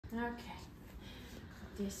Okay.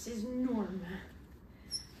 This is Norma.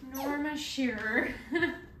 Norma Shearer.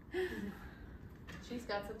 She's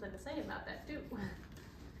got something to say about that too.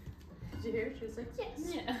 Did you hear? She was like,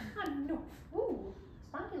 yes. Yeah. I'm Norma. Ooh,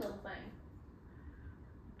 spunky little thing.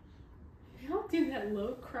 They all do that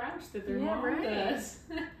low crouch that their Yeah, mom right. does.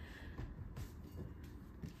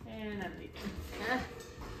 And I'm leaving.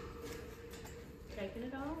 Taking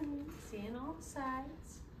it all in, seeing all the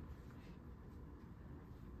sides.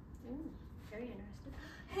 Ooh, very interested.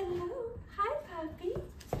 Hello. Hi, puppy.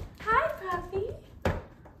 Hi, puppy.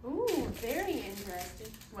 Ooh, very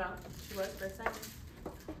interested. Well, she was for a second.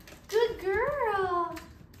 Good girl.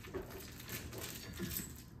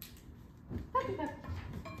 Puppy, puppy.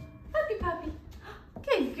 Puppy, puppy.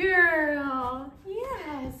 Good girl.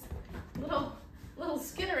 Yes. Little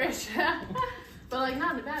skitterish. But like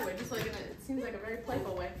not in a bad way, just like it seems like a very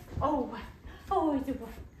playful way. Oh, what? Oh, it's a boy.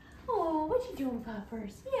 Oh, what you doing,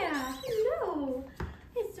 puppers? Yeah, hello.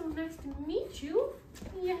 It's so nice to meet you.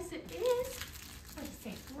 Yes, it is. What do you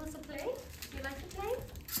say? Want to play? You like to play?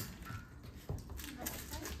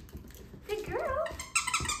 Good girl.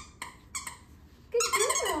 Good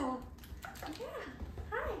girl. Yeah.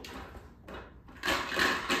 Hi.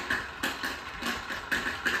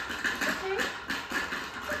 Okay.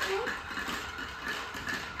 Okay.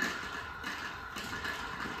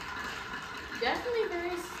 Definitely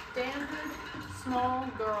very standard small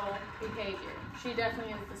girl behavior. She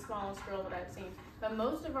definitely is the smallest girl that I've seen. But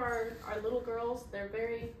most of our little girls, they're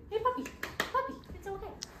very, hey puppy, puppy, it's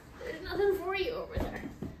okay. There's nothing for you over there.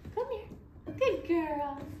 Come here. Good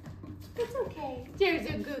girl. It's okay. There's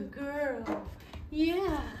a good girl.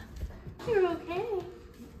 Yeah. You're okay.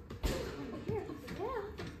 Here.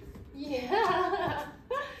 Yeah. Yeah.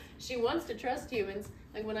 She wants to trust humans.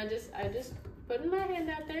 Like when I just putting my hand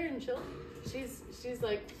out there and she's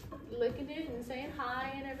like licking it and saying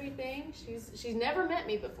hi and everything. She's never met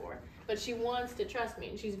me before, but she wants to trust me,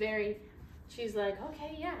 and she's like,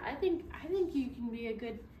 okay, yeah, I think you can be a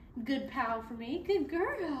good pal for me. Good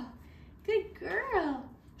girl. Good girl.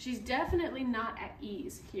 She's definitely not at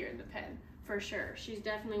ease here in the pen, for sure. She's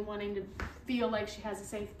definitely wanting to feel like she has a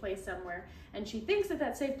safe place somewhere, and she thinks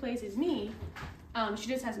that safe place is me. She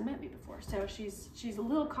just hasn't met me before, so she's a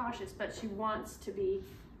little cautious, but she wants to be,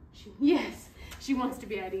 she wants to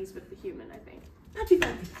be at ease with the human, I think. Puppy,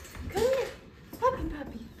 puppy. Come here. Puppy,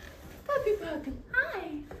 puppy. Puppy, puppy.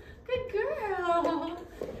 Hi. Good girl.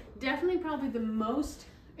 Definitely probably the most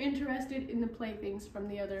interested in the playthings from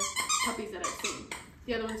the other puppies that I've seen.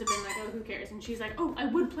 The other ones have been like, oh, who cares? And she's like, oh, I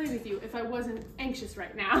would play with you if I wasn't anxious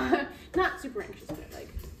right now. Not super anxious, but like,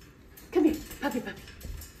 come here, puppy, puppy.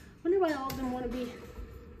 Wonder why all of them want to be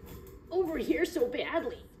over here so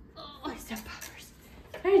badly. Oh, I said poppers.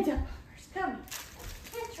 I said poppers. Come here.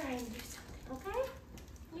 Let's try and do something, okay?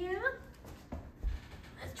 Yeah?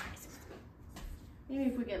 Let's try something. Maybe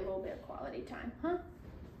if we get a little bit of quality time, huh?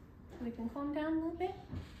 We can calm down a little bit.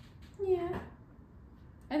 Yeah.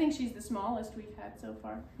 I think she's the smallest we've had so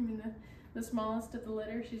far. I mean, the smallest of the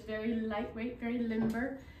litter. She's very lightweight, very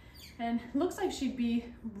limber, and looks like she'd be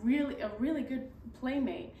a really good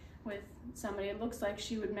playmate with somebody. It looks like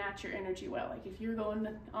she would match your energy well. Like if you're going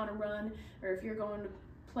on a run, or if you're going to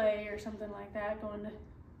play or something like that, going to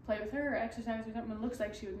play with her or exercise or something, it looks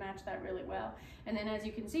like she would match that really well. And then as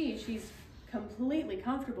you can see, she's completely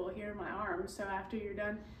comfortable here in my arms. So after you're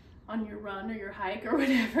done on your run or your hike or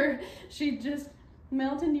whatever, she'd just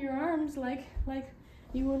melt into your arms like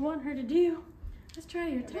you would want her to do. Let's try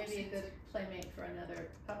your touch. Maybe a good playmate for another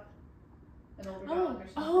pup, an older dog or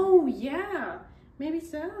something. Oh yeah, maybe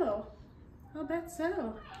so. I'll bet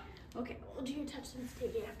so. Okay, we'll do your touch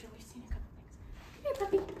sensitivity after we've seen a couple things.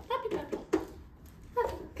 Come here, puppy, puppy, puppy.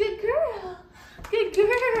 Puppy. Good girl. Good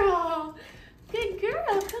girl. Good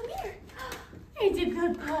girl. Come here. It's a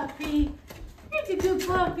good puppy. It's a good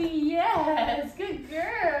puppy. Yes. Good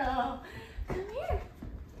girl. Come here.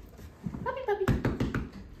 Puppy, puppy.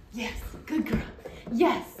 Yes. Good girl.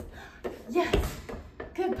 Yes. Yes.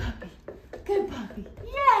 Good puppy. Good puppy.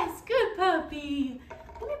 Yes. Good puppy.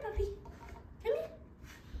 Come here, puppy. Come here.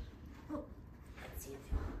 Oh, let's see if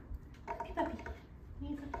you puppy, puppy. Come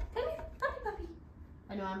here. Puppy, puppy.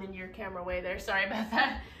 I know I'm in your camera way there. Sorry about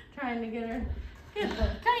that. Trying to get her. Good.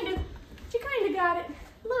 Kind of. She kind of got it.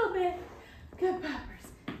 A little bit. Good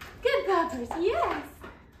puppers. Good puppers. Yes.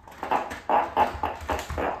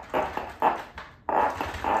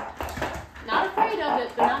 Not afraid of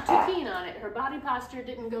it, but not too keen on it. Her body posture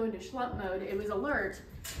didn't go into schlump mode. It was alert,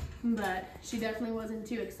 but she definitely wasn't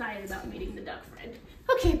too excited about meeting the duck friend.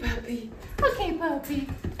 Okay, puppy. Okay, puppy.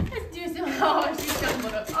 Let's do some. Oh, she's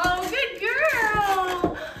jumping up. Oh, good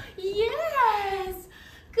girl. Yes.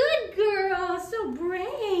 Good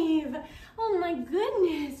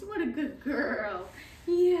girl.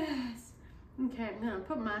 Yes. Okay, I'm gonna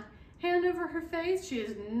put my hand over her face. She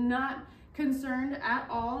is not concerned at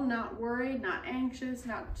all, not worried, not anxious,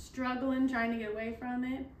 not struggling, trying to get away from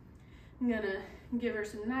it. I'm gonna give her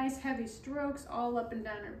some nice heavy strokes all up and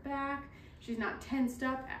down her back. She's not tensed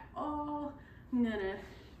up at all. I'm gonna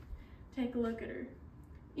take a look at her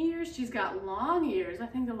ears. She's got long ears. I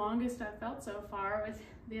think the longest I've felt so far with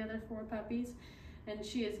the other 4 puppies. And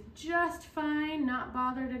she is just fine, not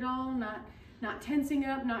bothered at all, not tensing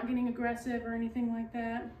up, not getting aggressive or anything like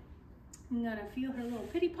that. I'm gonna feel her little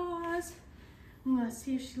pity paws. I'm gonna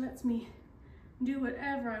see if she lets me do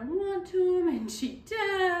whatever I want to them, and she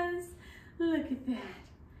does. Look at that.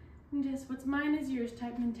 And just what's mine is yours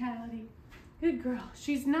type mentality. Good girl.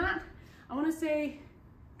 She's not, I wanna say,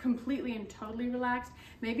 completely and totally relaxed.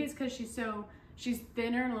 Maybe it's because she's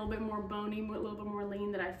thinner and a little bit more bony, a little bit more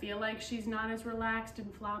lean, that I feel like she's not as relaxed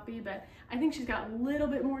and floppy, but I think she's got a little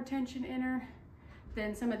bit more tension in her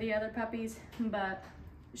than some of the other puppies, but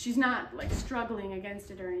she's not like struggling against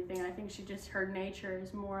it or anything. I think her nature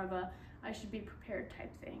is more of a I should be prepared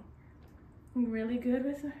type thing. I'm really good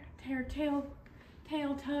with her tail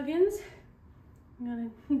tuggins.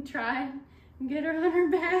 I'm gonna try and get her on her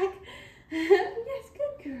back. Yes,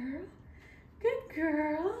 good girl. Good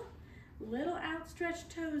girl. Little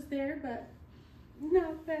outstretched toes there, but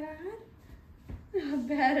not bad. Not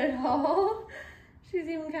bad at all. She's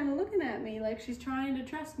even kind of looking at me like she's trying to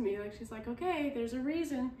trust me. Like she's like, okay, there's a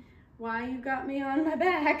reason why you got me on my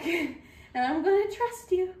back, and I'm gonna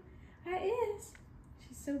trust you. That is.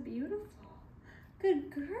 She's so beautiful.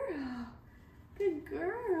 Good girl. Good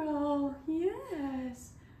girl.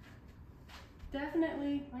 Yes.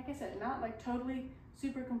 Definitely, like I said, not like totally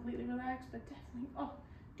super completely relaxed, but definitely, oh,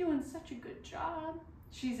 doing such a good job.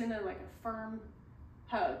 She's in like a firm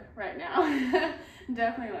hug right now.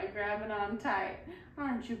 Definitely like grabbing on tight.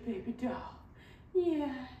 Aren't you, baby doll?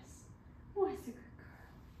 Yes. What's a good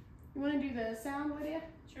girl? You want to do the sound, Lydia?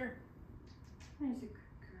 Sure. Where's a good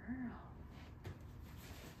girl?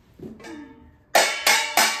 Good girl.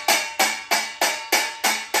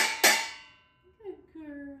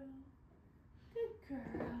 Good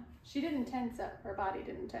girl. She didn't tense up. Her body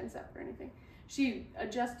didn't tense up or anything. She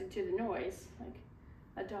adjusted to the noise, like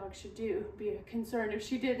a dog should do. Be concerned if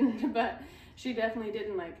she didn't, but she definitely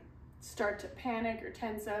didn't like start to panic or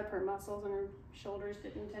tense up. Her muscles and her shoulders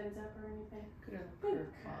didn't tense up or anything. Good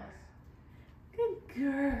curved paws. Good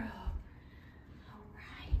girl. All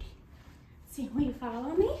right. See, will you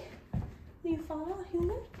follow me? Will you follow,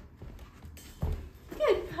 human?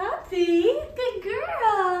 Good puppy. Good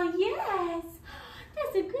girl. Yes.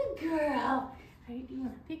 That's a good girl. How do you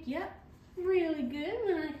want to pick you up? Really good.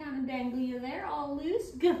 When I kind of dangle you there, all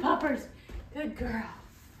loose. Good puppers. Good girl.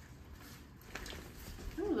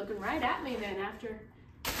 Ooh, looking right at me then after.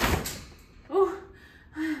 Oh.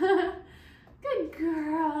 Good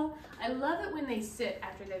girl. I love it when they sit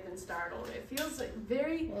after they've been startled. It feels like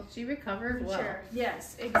very... Well, she recovered well. Sure.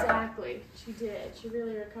 Yes, exactly. She did. She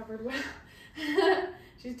really recovered well.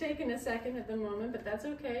 She's taking a second at the moment, but that's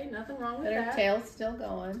okay. Nothing wrong with that. But her tail's still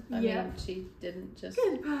going. I Yep. mean, she didn't just...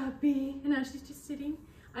 Good puppy. And now she's just sitting.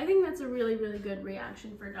 I think that's a really, really good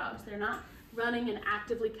reaction for dogs. They're not running and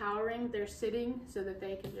actively cowering. They're sitting so that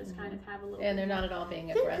they can just kind of have a little... And they're not at all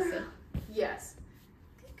being aggressive. Girl. Yes.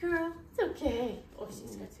 Good girl. It's okay. Oh,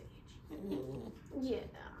 she's got to age. Yeah.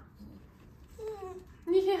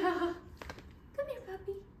 Yeah. Come here,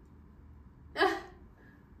 puppy.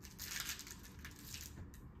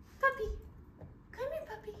 Puppy. Come here,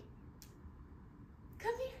 puppy.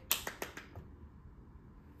 Come here.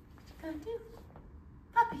 What you gonna do?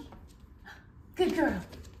 Puppy. Good girl.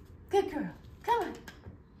 Good girl. Come on.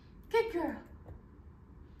 Good girl.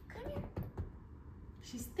 Come here.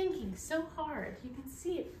 She's thinking so hard. You can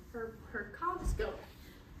see it. Her cogs go.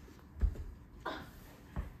 Oh.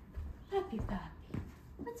 Puppy, puppy.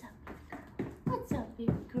 What's up, big girl? What's up,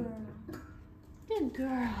 big girl? Good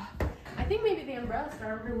girl. I think maybe the umbrella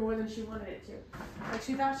startled her more than she wanted it to. Like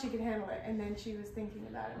she thought she could handle it, and then she was thinking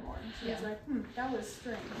about it more. And she was like, that was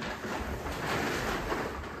strange.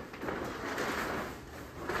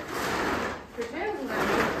 Her tail was like,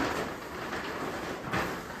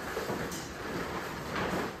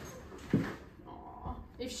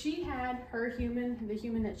 if she had her human, the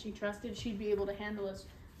human that she trusted, she'd be able to handle us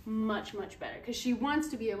much, much better. Because she wants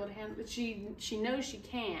to be able to handle it. She knows she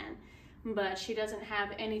can, but she doesn't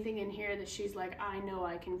have anything in here that she's like, I know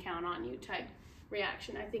I can count on you type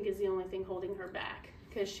reaction. I think is the only thing holding her back.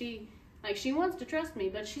 Because she wants to trust me,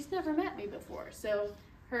 but she's never met me before. So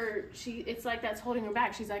it's like that's holding her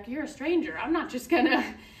back. She's like, you're a stranger. I'm not just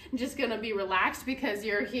gonna be relaxed because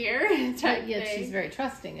you're here. But yet she's very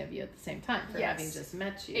trusting of you at the same time for Yes. having just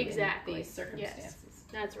met you Exactly. in these circumstances. Yes,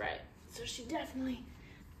 that's right. So she definitely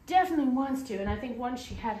wants to, and I think once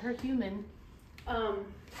she had her human,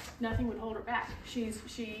 nothing would hold her back. She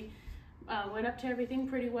went up to everything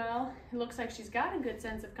pretty well. It looks like she's got a good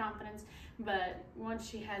sense of confidence, but once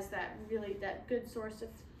she has that good source of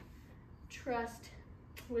trust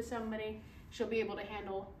with somebody, she'll be able to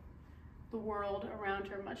handle the world around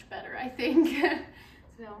her much better, I think.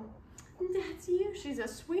 So that's you. She's a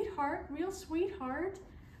sweetheart, real sweetheart,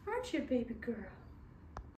 aren't you, baby girl?